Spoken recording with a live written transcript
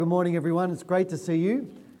Good morning, everyone. It's great to see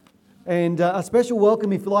you. And a special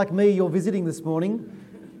welcome if, like me, you're visiting this morning.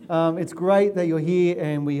 It's great that you're here,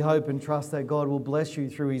 and we hope and trust that God will bless you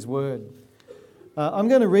through His Word. I'm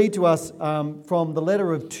going to read to us from the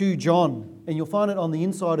letter of 2 John, and you'll find it on the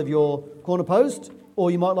inside of your corner post, or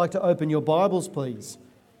you might like to open your Bibles, please.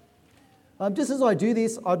 Just as I do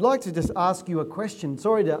this, I'd like to just ask you a question.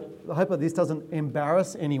 I hope that this doesn't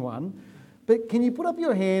embarrass anyone, but can you put up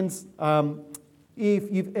your hands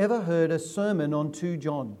if you've ever heard a sermon on 2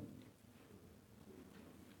 John?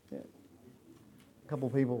 Yeah. A couple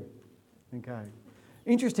of people. Okay.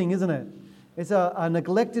 Interesting, isn't it? It's a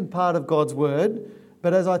neglected part of God's Word,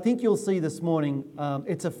 but as I think you'll see this morning,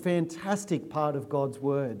 it's a fantastic part of God's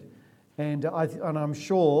Word. And I'm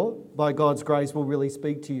sure, by God's grace, will really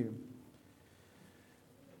speak to you.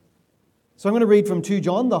 So I'm going to read from 2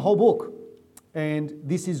 John, the whole book, and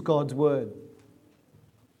this is God's Word.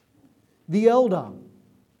 The elder,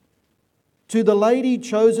 to the lady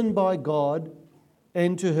chosen by God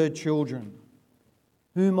and to her children,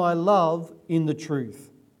 whom I love in the truth.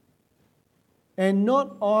 And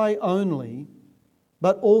not I only,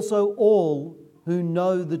 but also all who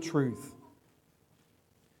know the truth.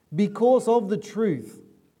 Because of the truth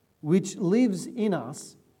which lives in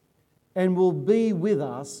us and will be with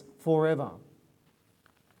us forever.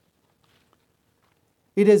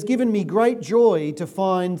 It has given me great joy to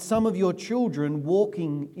find some of your children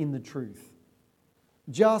walking in the truth,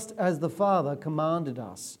 just as the Father commanded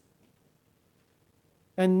us.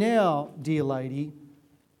 And now, dear lady,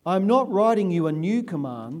 I'm not writing you a new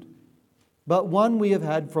command, but one we have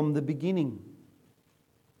had from the beginning.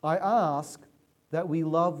 I ask that we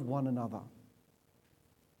love one another.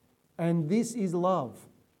 And this is love,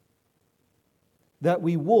 that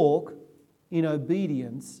we walk in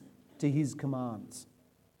obedience to His commands.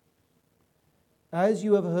 As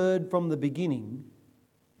you have heard from the beginning,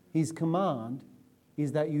 His command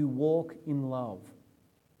is that you walk in love.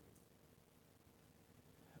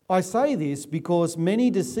 I say this because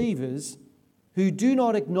many deceivers who do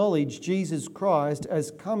not acknowledge Jesus Christ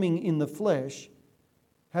as coming in the flesh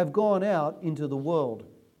have gone out into the world.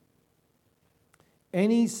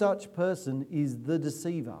 Any such person is the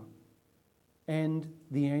deceiver and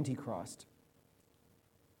the Antichrist.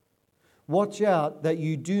 Watch out that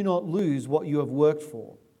you do not lose what you have worked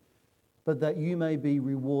for, but that you may be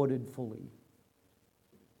rewarded fully.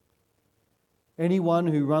 Anyone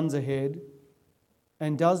who runs ahead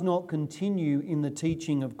and does not continue in the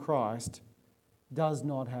teaching of Christ does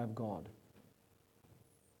not have God.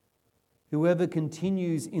 Whoever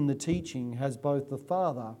continues in the teaching has both the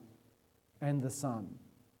Father and the Son.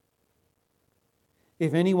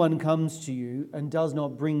 If anyone comes to you and does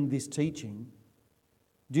not bring this teaching,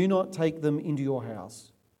 do not take them into your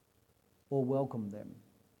house or welcome them.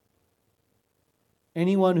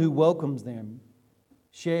 Anyone who welcomes them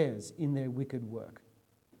shares in their wicked work.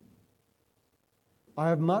 I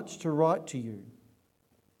have much to write to you,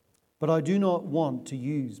 but I do not want to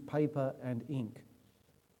use paper and ink.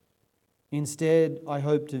 Instead, I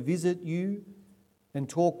hope to visit you and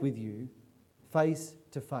talk with you face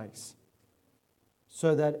to face,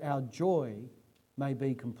 so that our joy may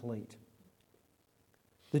be complete.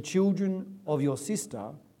 The children of your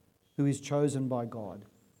sister, who is chosen by God,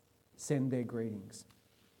 send their greetings.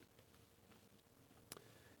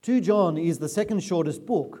 2 John is the second shortest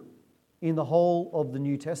book in the whole of the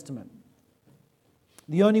New Testament.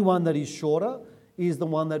 The only one that is shorter is the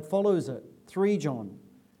one that follows it, 3 John,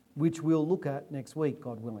 which we'll look at next week,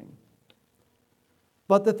 God willing.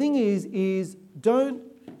 But the thing is don't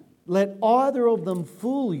let either of them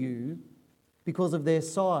fool you because of their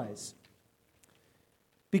size.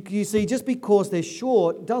 Because you see, just because they're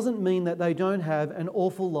short doesn't mean that they don't have an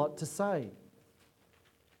awful lot to say.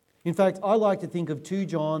 In fact, I like to think of 2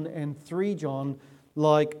 John and 3 John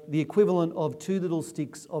like the equivalent of 2 little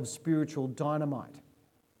sticks of spiritual dynamite.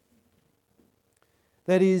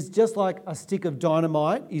 That is, just like a stick of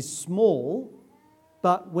dynamite is small,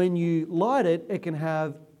 but when you light it, it can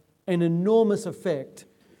have an enormous effect.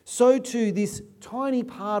 So too, this tiny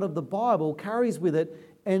part of the Bible carries with it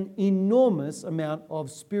an enormous amount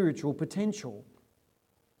of spiritual potential,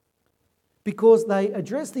 because they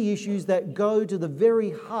address the issues that go to the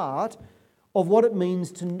very heart of what it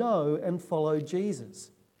means to know and follow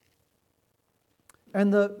Jesus.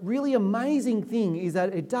 And the really amazing thing is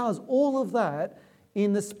that it does all of that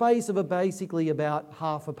in the space of basically about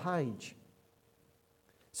half a page.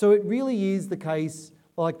 So it really is the case,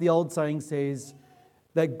 like the old saying says,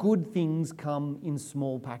 that good things come in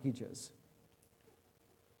small packages.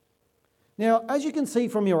 Now, as you can see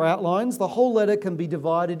from your outlines, the whole letter can be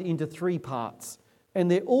divided into 3 parts. and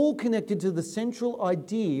they're all connected to the central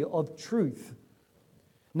idea of truth,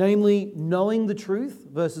 namely knowing the truth,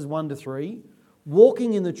 verses 1 to 3,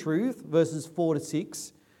 walking in the truth, verses 4 to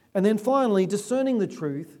 6, and then finally discerning the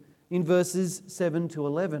truth in verses 7 to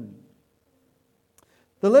 11.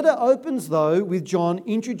 The letter opens, though, with John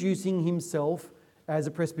introducing himself as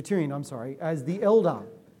as the elder.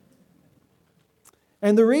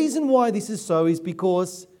 And the reason why this is so is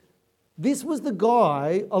because this was the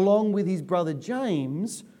guy, along with his brother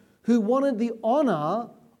James, who wanted the honour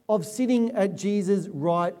of sitting at Jesus'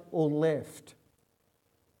 right or left.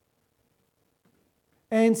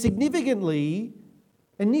 And significantly,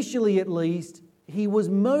 initially at least, he was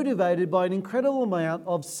motivated by an incredible amount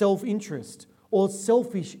of self-interest or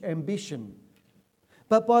selfish ambition.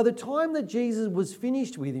 But by the time that Jesus was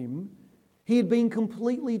finished with him, he had been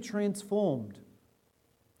completely transformed.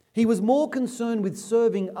 He was more concerned with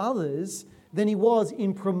serving others than he was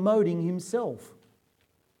in promoting himself.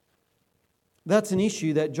 That's an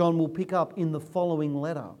issue that John will pick up in the following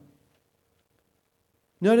letter.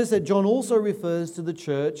 Notice that John also refers to the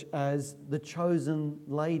church as the chosen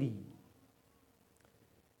lady.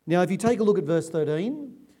 Now, if you take a look at verse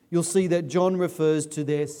 13, you'll see that John refers to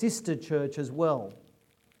their sister church as well.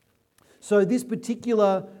 So this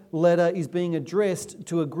particular letter is being addressed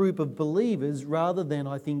to a group of believers rather than,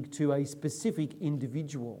 I think, to a specific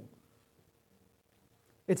individual.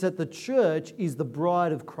 It's that the church is the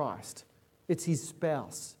bride of Christ. It's his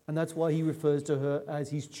spouse, and that's why he refers to her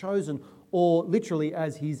as his chosen, or literally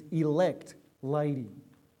as his elect lady.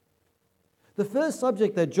 The first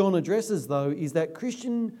subject that John addresses, though, is that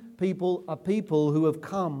Christian people are people who have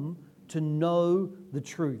come to know the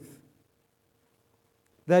truth.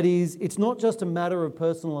 That is, it's not just a matter of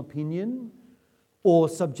personal opinion or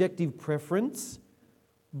subjective preference,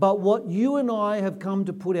 but what you and I have come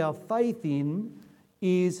to put our faith in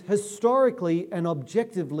is historically and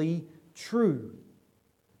objectively true.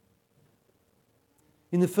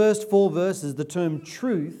 In the first 4 verses, the term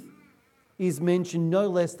truth is mentioned no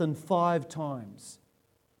less than 5 times.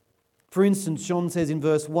 For instance, John says in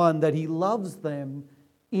verse 1 that he loves them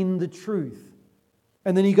in the truth.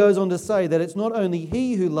 And then he goes on to say that it's not only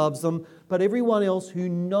he who loves them, but everyone else who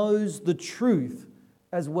knows the truth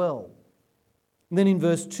as well. And then in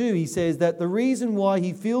verse 2 he says that the reason why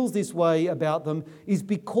he feels this way about them is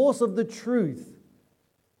because of the truth,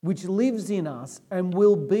 which lives in us and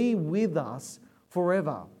will be with us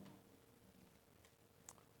forever.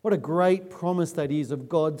 What a great promise that is of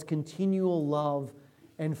God's continual love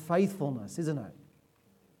and faithfulness, isn't it?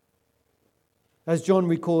 As John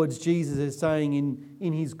records Jesus as saying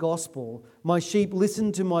in his gospel, "My sheep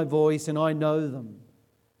listen to my voice and I know them.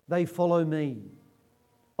 They follow me.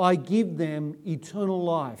 I give them eternal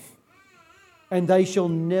life and they shall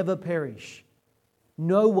never perish.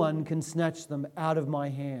 No one can snatch them out of my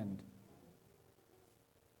hand."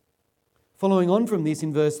 Following on from this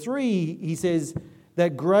in verse 3, he says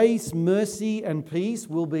that grace, mercy and peace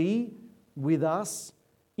will be with us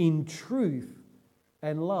in truth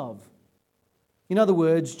and love. In other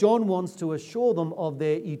words, John wants to assure them of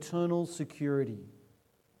their eternal security.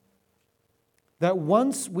 That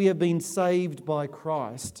once we have been saved by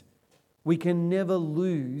Christ, we can never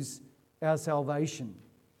lose our salvation.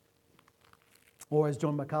 Or as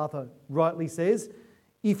John MacArthur rightly says,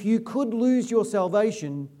 if you could lose your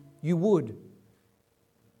salvation, you would.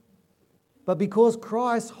 But because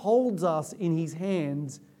Christ holds us in his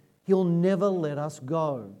hands, he'll never let us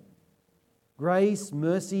go. Grace,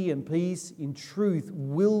 mercy and peace in truth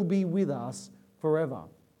will be with us forever.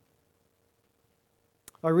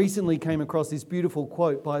 I recently came across this beautiful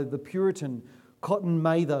quote by the Puritan Cotton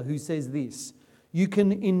Mather, who says this: "You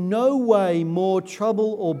can in no way more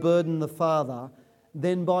trouble or burden the Father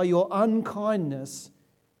than by your unkindness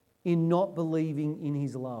in not believing in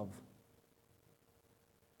his love."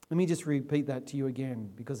 Let me just repeat that to you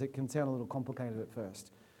again because it can sound a little complicated at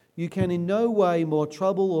first. You can in no way more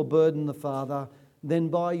trouble or burden the Father than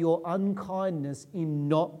by your unkindness in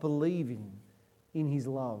not believing in his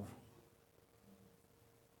love.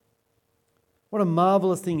 What a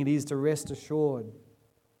marvellous thing it is to rest assured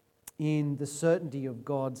in the certainty of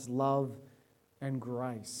God's love and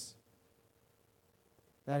grace.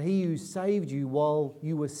 That he who saved you while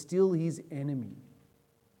you were still his enemy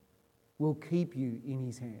will keep you in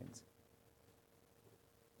his hands.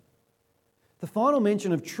 The final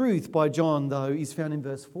mention of truth by John, though, is found in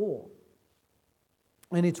verse 4.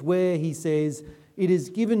 And it's where he says, "It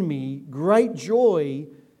has given me great joy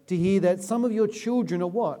to hear that some of your children are"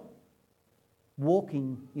 what?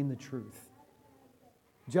 "Walking in the truth,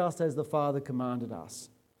 just as the Father commanded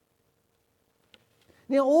us."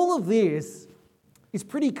 Now, all of this is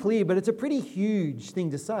pretty clear, but it's a pretty huge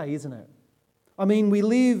thing to say, isn't it? I mean, we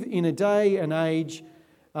live in a day and age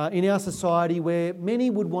in our society where many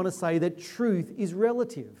would want to say that truth is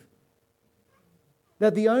relative.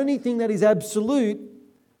 That the only thing that is absolute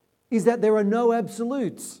is that there are no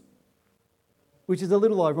absolutes, which is a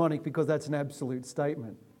little ironic because that's an absolute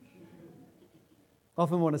statement. I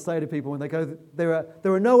often want to say to people when they go, there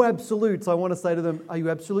are no absolutes, I want to say to them, are you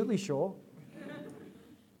absolutely sure?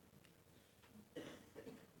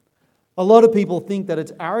 A lot of people think that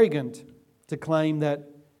it's arrogant to claim that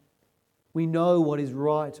we know what is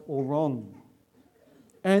right or wrong.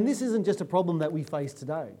 And this isn't just a problem that we face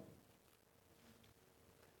today.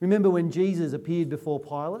 Remember when Jesus appeared before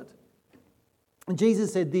Pilate? And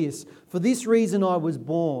Jesus said this, "For this reason I was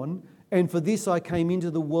born, and for this I came into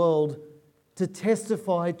the world, to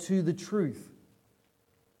testify to the truth.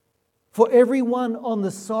 For everyone on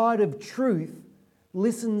the side of truth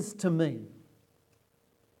listens to me."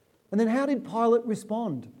 And then how did Pilate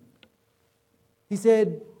respond? He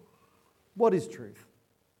said, "What is truth?"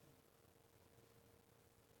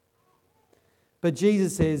 But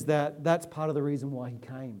Jesus says that that's part of the reason why he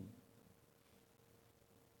came.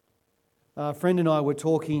 A friend and I were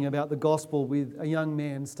talking about the gospel with a young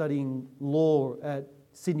man studying law at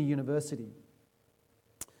Sydney University.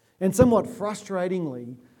 And somewhat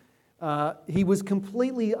frustratingly, he was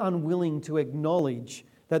completely unwilling to acknowledge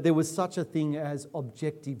that there was such a thing as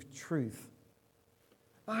objective truth.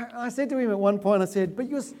 I said to him at one point, I said, "But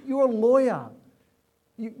you're a lawyer.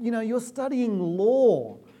 You're studying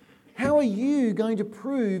law. How are you going to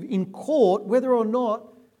prove in court whether or not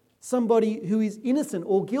somebody who is innocent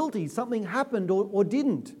or guilty, something happened or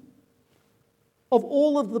didn't? Of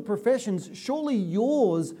all of the professions, surely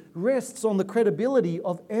yours rests on the credibility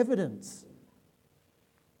of evidence."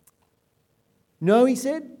 "No," he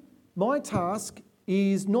said, "my task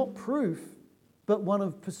is not proof, but one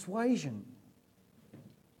of persuasion.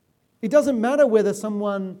 It doesn't matter whether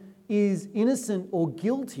someone is innocent or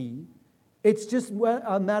guilty. It's just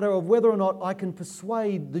a matter of whether or not I can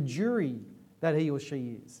persuade the jury that he or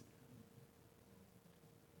she is."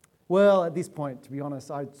 Well, at this point, to be honest,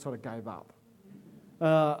 I sort of gave up.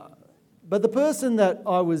 But the person that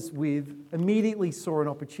I was with immediately saw an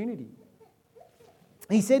opportunity.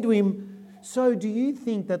 He said to him, "So do you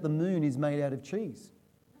think that the moon is made out of cheese?"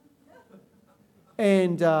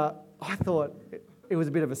 And I thought it was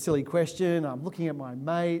a bit of a silly question. I'm looking at my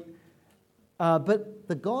mate. But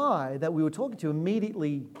the guy that we were talking to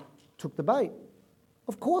immediately took the bait.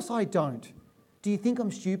 "Of course I don't. Do you think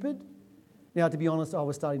I'm stupid?" Now, to be honest, I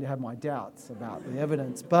was starting to have my doubts about the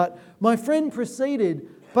evidence. But my friend proceeded,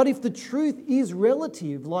 "But if the truth is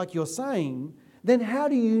relative, like you're saying, then how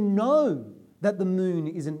do you know that the moon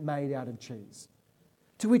isn't made out of cheese?"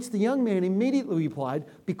 To which the young man immediately replied,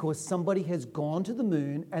 "Because somebody has gone to the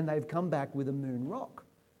moon and they've come back with a moon rock."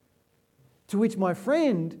 To which my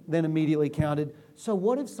friend then immediately countered, "So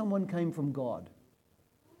what if someone came from God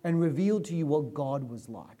and revealed to you what God was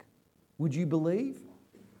like? Would you believe?"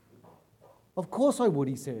 "Of course I would,"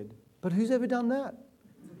 he said. "But who's ever done that?"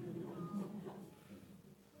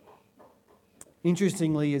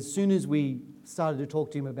 Interestingly, as soon as we started to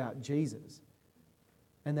talk to him about Jesus,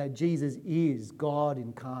 and that Jesus is God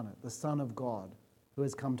incarnate, the Son of God who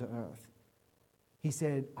has come to earth, he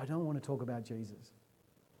said, "I don't want to talk about Jesus.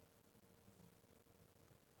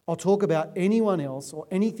 I'll talk about anyone else or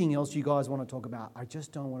anything else you guys want to talk about. I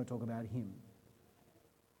just don't want to talk about him."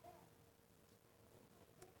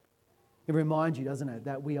 It reminds you, doesn't it,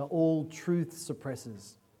 that we are all truth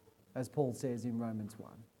suppressors, as Paul says in Romans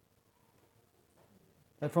 1.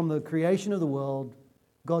 That from the creation of the world,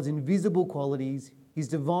 God's invisible qualities, his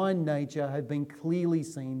divine nature have been clearly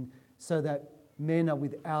seen so that men are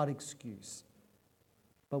without excuse.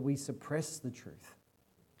 But we suppress the truth.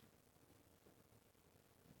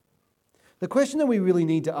 The question that we really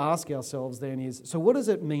need to ask ourselves then is, so what does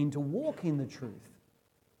it mean to walk in the truth?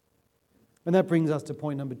 And that brings us to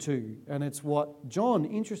point number 2, and it's what John,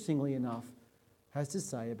 interestingly enough, has to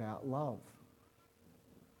say about love.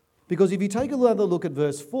 Because if you take another look at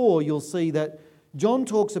verse 4, you'll see that John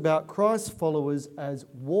talks about Christ's followers as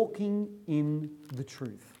walking in the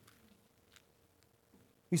truth.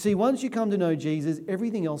 You see, once you come to know Jesus,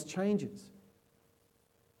 everything else changes.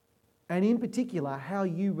 And in particular, how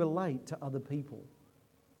you relate to other people.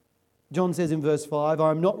 John says in verse 5,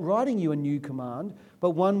 "I am not writing you a new command, but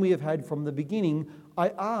one we have had from the beginning. I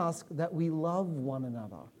ask that we love one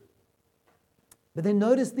another." But then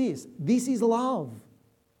notice this. This is love.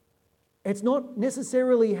 It's not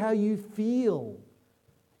necessarily how you feel.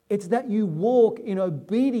 It's that you walk in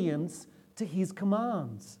obedience to his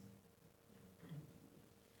commands.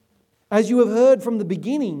 As you have heard from the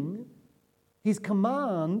beginning, his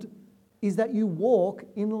command is that you walk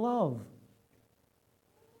in love.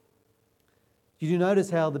 Did you notice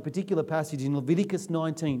how the particular passage in Leviticus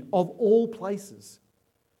 19, of all places,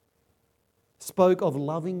 spoke of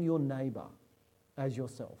loving your neighbour as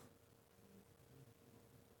yourself?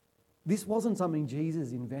 This wasn't something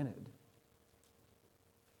Jesus invented.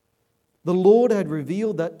 The Lord had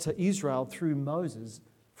revealed that to Israel through Moses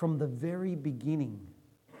from the very beginning.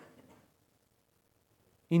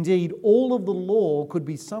 Indeed, all of the law could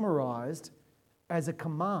be summarized as a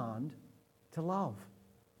command to love.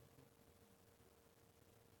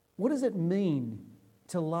 What does it mean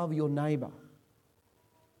to love your neighbour?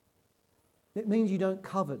 It means you don't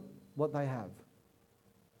covet what they have.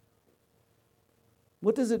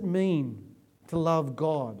 What does it mean to love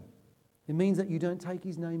God? It means that you don't take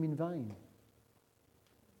his name in vain.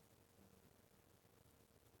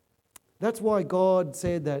 That's why God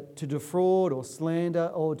said that to defraud or slander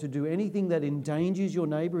or to do anything that endangers your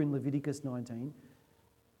neighbour in Leviticus 19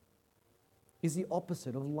 is the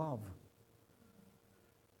opposite of love.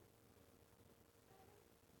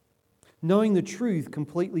 Knowing the truth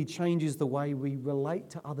completely changes the way we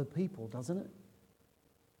relate to other people, doesn't it?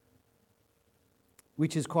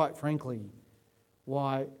 Which is quite frankly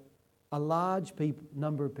why a large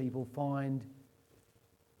number of people find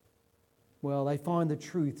the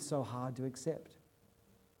truth so hard to accept.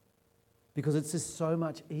 Because it's just so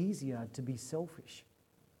much easier to be selfish,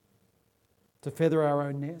 to feather our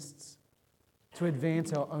own nests, to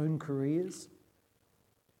advance our own careers,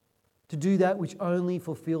 to do that which only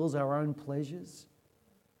fulfills our own pleasures,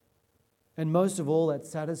 and most of all, that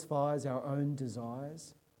satisfies our own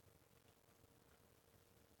desires.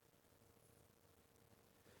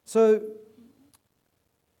 So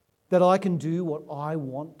that I can do what I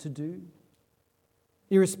want to do,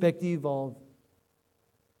 irrespective of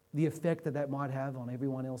the effect that might have on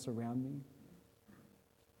everyone else around me.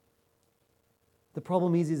 The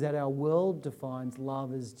problem is that our world defines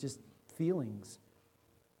love as just feelings.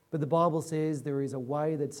 But the Bible says there is a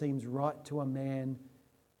way that seems right to a man,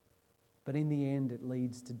 but in the end it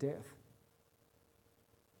leads to death.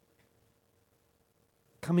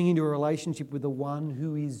 Coming into a relationship with the one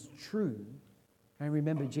who is true. And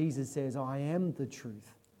remember, Jesus says, I am the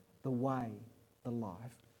truth, the way, the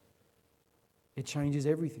life. It changes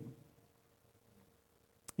everything.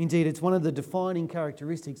 Indeed, it's one of the defining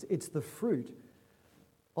characteristics. It's the fruit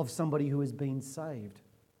of somebody who has been saved.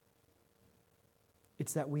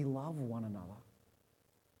 It's that we love one another.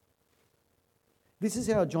 This is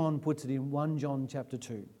how John puts it in 1 John chapter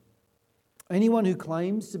 2. Anyone who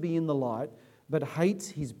claims to be in the light but hates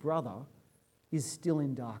his brother is still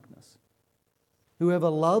in darkness. Whoever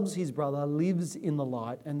loves his brother lives in the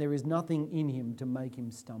light, and there is nothing in him to make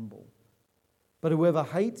him stumble. But whoever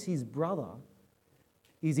hates his brother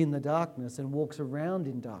is in the darkness and walks around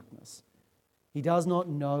in darkness. He does not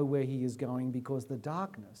know where he is going because the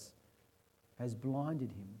darkness has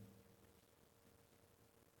blinded him.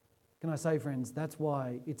 Can I say, friends, that's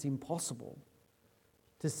why it's impossible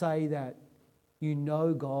to say that you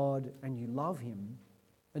know God and you love him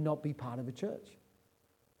and not be part of a church.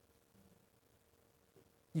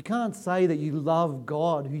 You can't say that you love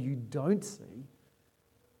God who you don't see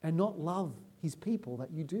and not love his people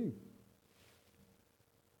that you do.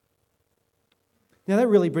 Now that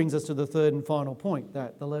really brings us to the third and final point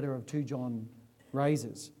that the letter of 2 John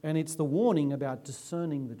raises, and it's the warning about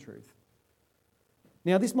discerning the truth.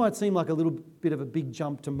 Now this might seem like a little bit of a big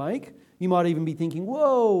jump to make. You might even be thinking,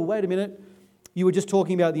 whoa, wait a minute. You were just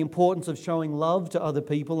talking about the importance of showing love to other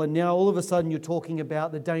people, and now all of a sudden you're talking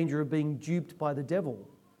about the danger of being duped by the devil.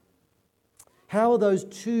 How are those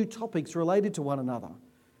two topics related to one another?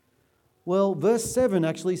 Well, verse 7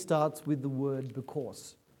 actually starts with the word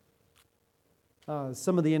because.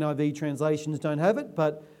 Some of the NIV translations don't have it,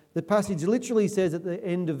 but the passage literally says at the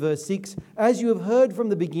end of verse 6, as you have heard from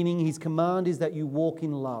the beginning, his command is that you walk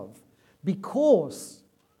in love. Because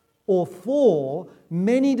or for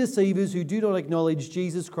many deceivers who do not acknowledge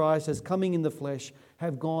Jesus Christ as coming in the flesh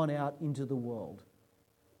have gone out into the world.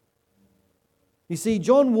 You see,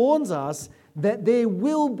 John warns us that there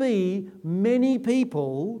will be many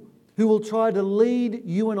people who will try to lead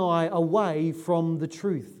you and I away from the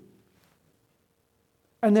truth.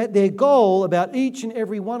 And that their goal about each and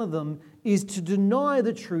every one of them is to deny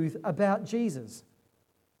the truth about Jesus.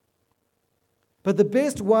 But the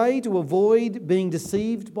best way to avoid being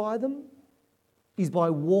deceived by them is by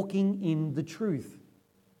walking in the truth.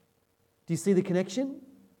 Do you see the connection?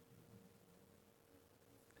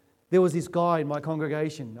 There was this guy in my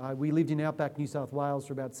congregation. We lived in outback New South Wales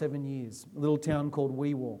for about 7 years, a little town called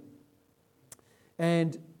Weewar.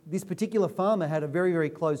 And this particular farmer had a very, very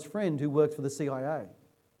close friend who worked for the CIA.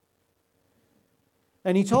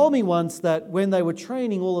 And he told me once that when they were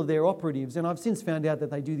training all of their operatives, and I've since found out that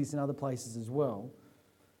they do this in other places as well,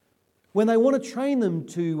 when they want to train them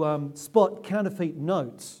to spot counterfeit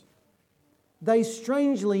notes, they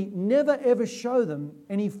strangely never ever show them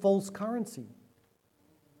any false currency.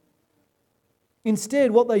 Instead,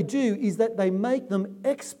 what they do is that they make them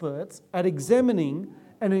experts at examining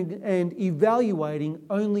and evaluating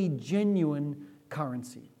only genuine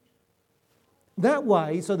currency. That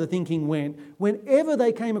way, so the thinking went, whenever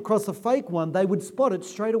they came across a fake one, they would spot it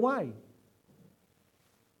straight away.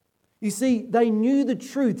 You see, they knew the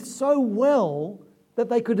truth so well that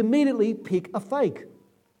they could immediately pick a fake.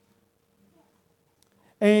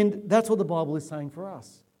 And that's what the Bible is saying for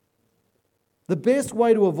us. The best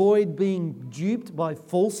way to avoid being duped by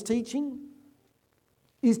false teaching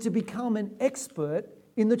is to become an expert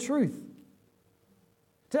in the truth.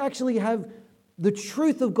 To actually have the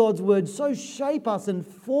truth of God's word so shape us and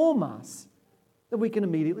form us that we can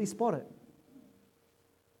immediately spot it.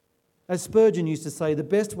 As Spurgeon used to say, the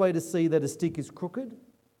best way to see that a stick is crooked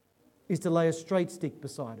is to lay a straight stick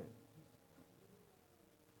beside it.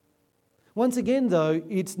 Once again, though,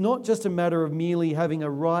 it's not just a matter of merely having a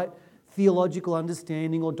right theological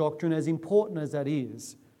understanding or doctrine, as important as that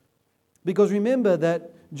is. Because remember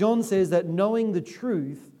that John says that knowing the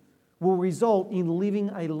truth will result in living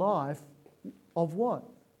a life of what?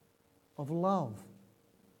 Of love.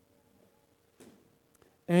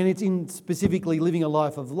 And it's in specifically living a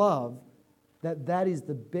life of love that is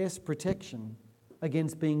the best protection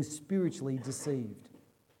against being spiritually deceived.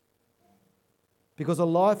 Because a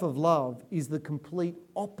life of love is the complete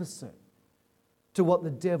opposite to what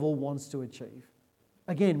the devil wants to achieve.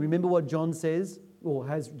 Again, remember what John says, or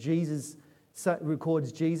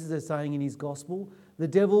records Jesus as saying in his gospel, the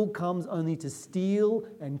devil comes only to steal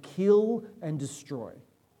and kill and destroy.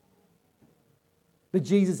 But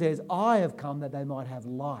Jesus says, I have come that they might have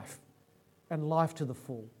life, and life to the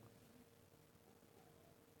full.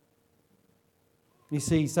 You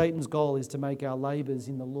see, Satan's goal is to make our labours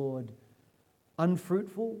in the Lord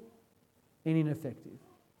unfruitful and ineffective.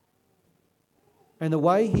 And the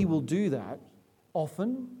way he will do that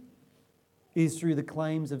often is through the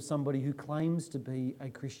claims of somebody who claims to be a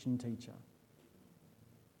Christian teacher.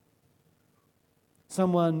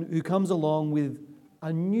 Someone who comes along with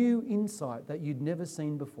a new insight that you'd never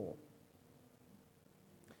seen before.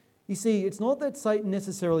 You see, it's not that Satan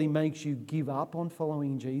necessarily makes you give up on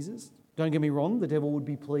following Jesus. Don't get me wrong, the devil would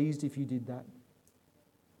be pleased if you did that.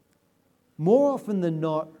 More often than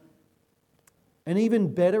not, an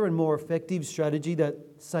even better and more effective strategy that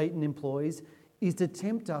Satan employs is to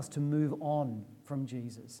tempt us to move on from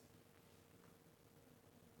Jesus.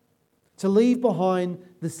 To leave behind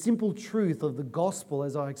the simple truth of the gospel,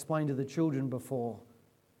 as I explained to the children before,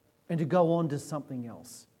 and to go on to something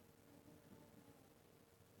else.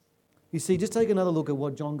 You see, just take another look at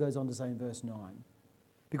what John goes on to say in verse 9.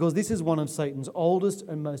 Because this is one of Satan's oldest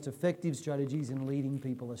and most effective strategies in leading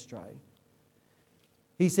people astray.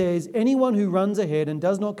 He says, anyone who runs ahead and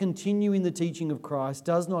does not continue in the teaching of Christ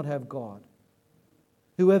does not have God.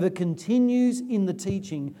 Whoever continues in the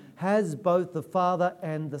teaching has both the Father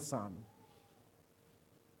and the Son.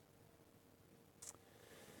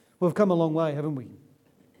 We've come a long way, haven't we?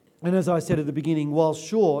 And as I said at the beginning, while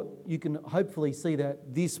short, you can hopefully see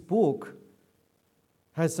that this book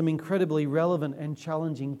has some incredibly relevant and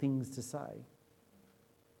challenging things to say.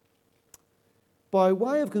 By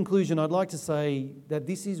way of conclusion, I'd like to say that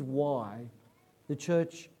this is why the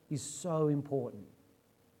church is so important.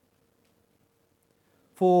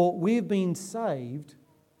 For we've been saved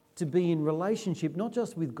to be in relationship not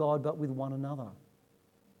just with God but with one another.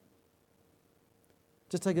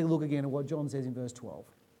 Just take a look again at what John says in verse 12.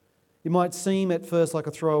 It might seem at first like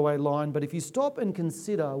a throwaway line, but if you stop and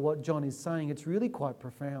consider what John is saying, it's really quite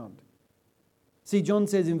profound. See, John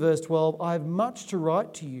says in verse 12, I have much to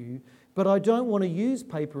write to you, but I don't want to use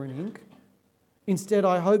paper and ink. Instead,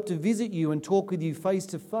 I hope to visit you and talk with you face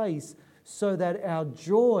to face so that our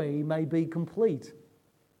joy may be complete.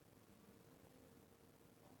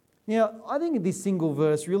 Now, I think this single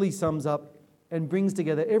verse really sums up and brings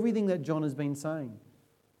together everything that John has been saying.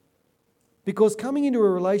 Because coming into a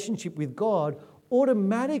relationship with God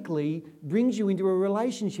automatically brings you into a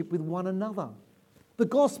relationship with one another. The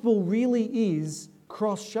gospel really is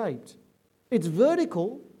cross-shaped. It's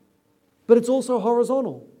vertical, but it's also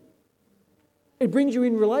horizontal. It brings you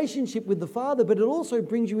in relationship with the Father, but it also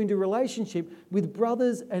brings you into relationship with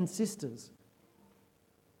brothers and sisters.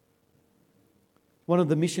 One of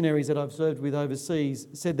the missionaries that I've served with overseas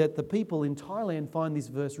said that the people in Thailand find this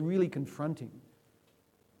verse really confronting.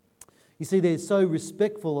 You see, they're so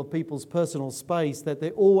respectful of people's personal space that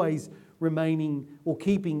they're always remaining or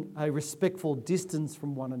keeping a respectful distance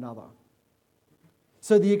from one another.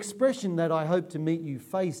 So the expression that I hope to meet you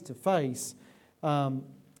face to face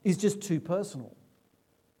is just too personal.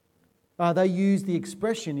 They use the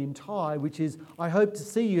expression in Thai, which is, I hope to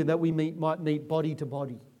see you, that we might meet body to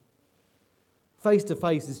body. Face to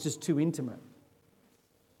face is just too intimate.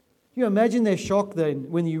 You imagine their shock then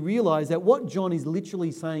when you realise that what John is literally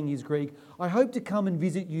saying is Greek, I hope to come and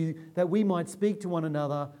visit you that we might speak to one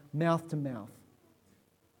another mouth to mouth.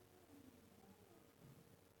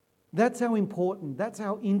 That's how important, that's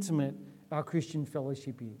how intimate our Christian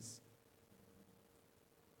fellowship is.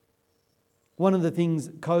 One of the things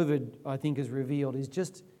COVID, I think, has revealed is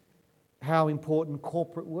just how important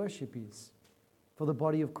corporate worship is for the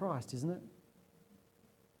body of Christ, isn't it?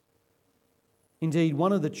 Indeed,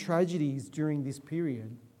 one of the tragedies during this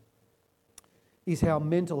period is how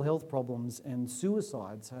mental health problems and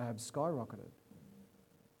suicides have skyrocketed.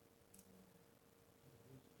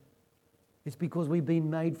 It's because we've been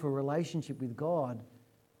made for a relationship with God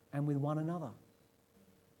and with one another.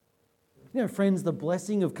 You know, friends, the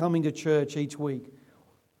blessing of coming to church each week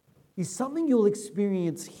is something you'll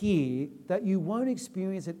experience here that you won't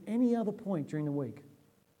experience at any other point during the week.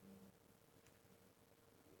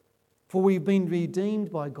 For we've been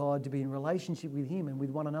redeemed by God to be in relationship with Him and with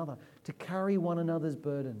one another, to carry one another's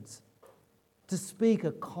burdens, to speak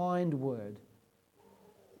a kind word,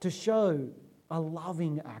 to show a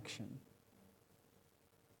loving action.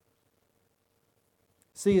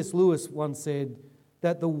 C.S. Lewis once said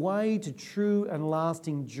that the way to true and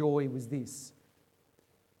lasting joy was this: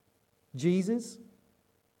 Jesus,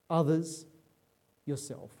 others,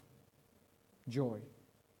 yourself. Joy.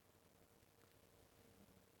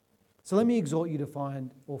 So let me exhort you to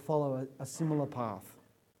find or follow a similar path.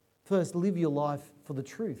 First, live your life for the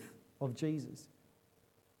truth of Jesus.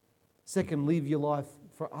 Second, live your life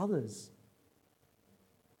for others.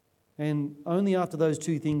 And only after those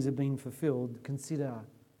two things have been fulfilled, consider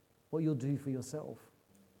what you'll do for yourself.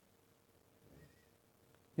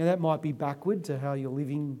 Now, that might be backward to how you're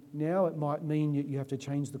living now. It might mean you have to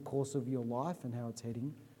change the course of your life and how it's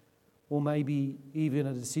heading, or maybe even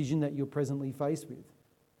a decision that you're presently faced with.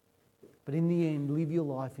 But in the end, live your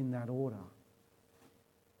life in that order.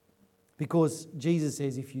 Because Jesus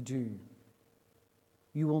says if you do,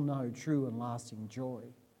 you will know true and lasting joy.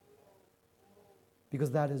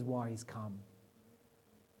 Because that is why He's come.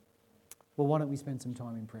 Well, why don't we spend some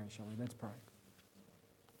time in prayer, shall we? Let's pray.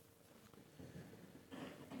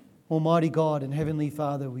 Almighty God and Heavenly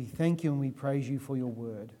Father, we thank You and we praise You for Your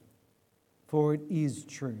word. For it is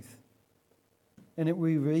truth. And it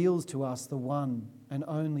reveals to us the one and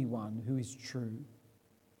only one who is true.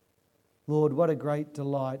 Lord, what a great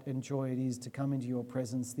delight and joy it is to come into Your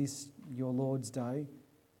presence this, Your Lord's Day.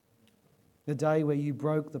 The day where You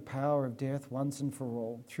broke the power of death once and for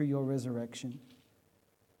all through Your resurrection.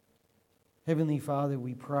 Heavenly Father,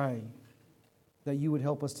 we pray that You would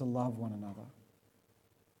help us to love one another.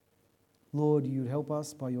 Lord, You would help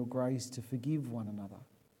us by Your grace to forgive one another,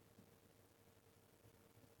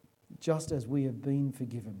 just as we have been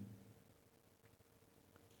forgiven.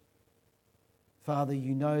 Father,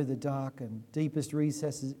 You know the dark and deepest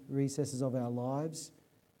recesses of our lives,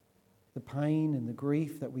 the pain and the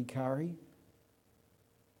grief that we carry.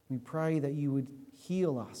 We pray that You would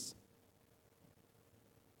heal us.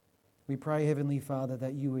 We pray, Heavenly Father,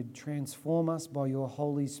 that You would transform us by Your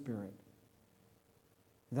Holy Spirit,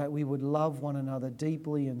 that we would love one another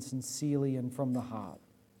deeply and sincerely and from the heart.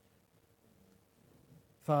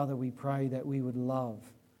 Father, we pray that we would love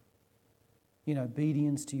in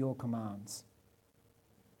obedience to Your commands.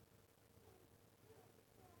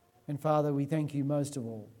 And Father, we thank You most of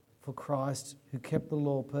all for Christ, who kept the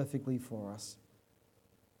law perfectly for us,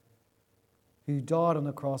 who died on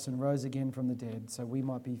the cross and rose again from the dead so we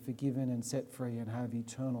might be forgiven and set free and have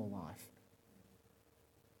eternal life.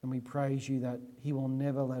 And we praise You that He will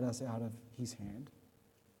never let us out of His hand.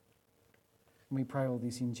 And we pray all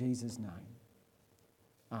this in Jesus' name.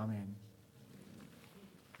 Amen.